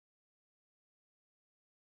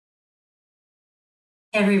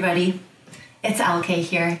Hey everybody, it's Elle Kay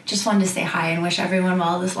here. Just wanted to say hi and wish everyone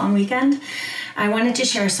well this long weekend. I wanted to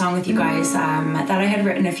share a song with you guys that I had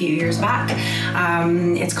written a few years back.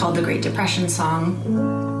 It's called the Great Depression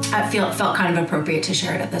song. It felt kind of appropriate to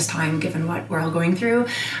share it at this time given what we're all going through.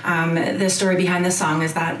 The story behind this song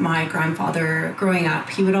is that my grandfather, growing up,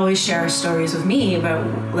 he would always share stories with me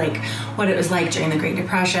about like what it was like during the Great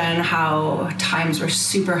Depression, how times were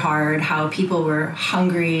super hard, how people were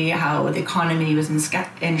hungry, how the economy was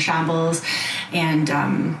in shambles,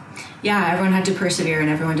 and yeah, everyone had to persevere and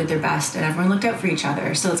everyone did their best and everyone looked out for each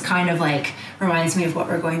other. So it's kind of like reminds me of what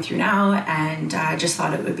we're going through now, and I just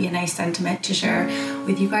thought it would be a nice sentiment to share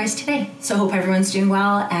with you guys today. So hope everyone's doing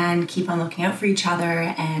well and keep on looking out for each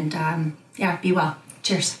other, and yeah, be well.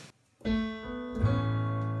 Cheers.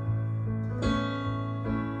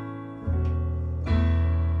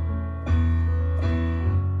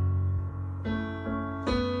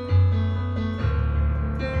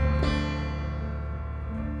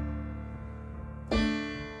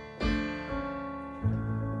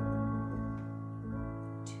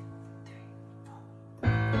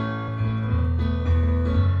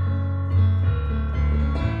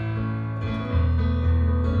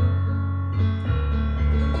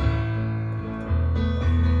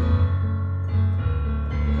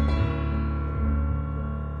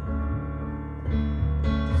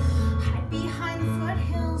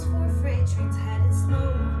 Trains headed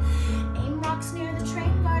slow. Aim rocks near the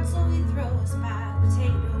train guard, so he throws back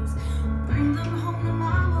potatoes. Bring them home to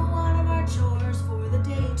mama, one of our chores for the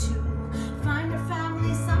day to find our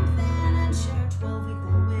family something and share 12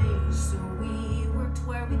 equal ways. So we worked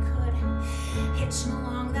where we could, hitching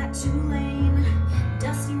along that 2-lane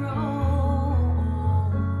dusty road.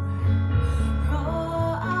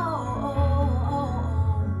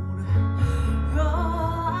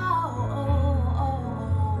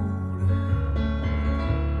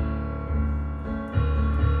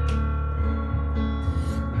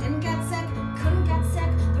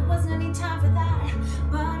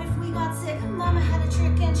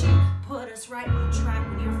 Right on track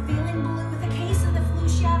when you're feeling blue with a case of the flu.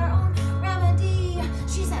 She had her own remedy.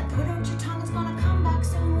 She said, put out your tongue, it's gonna come back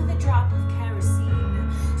soon with a drop of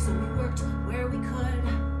kerosene. So we worked where we could,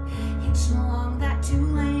 hitching along that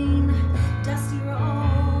 2-lane dusty road.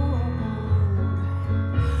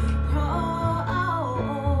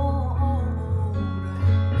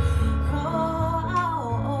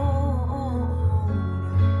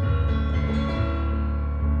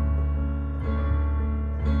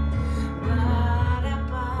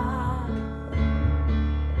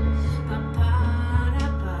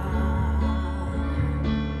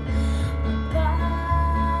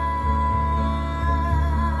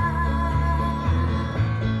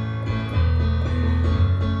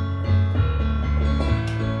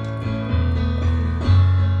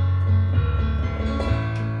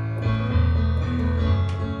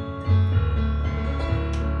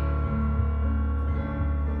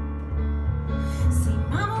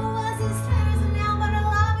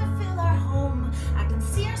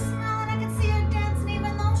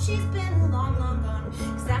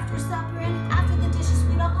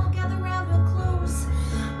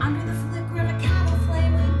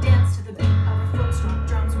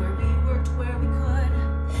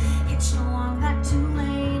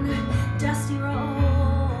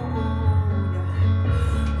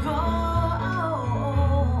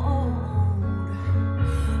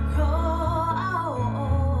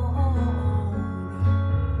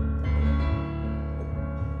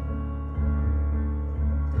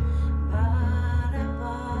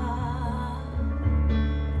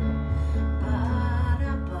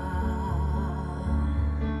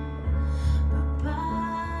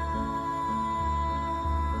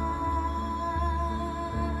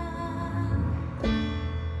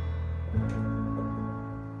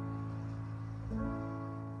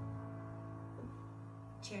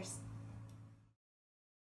 Cheers.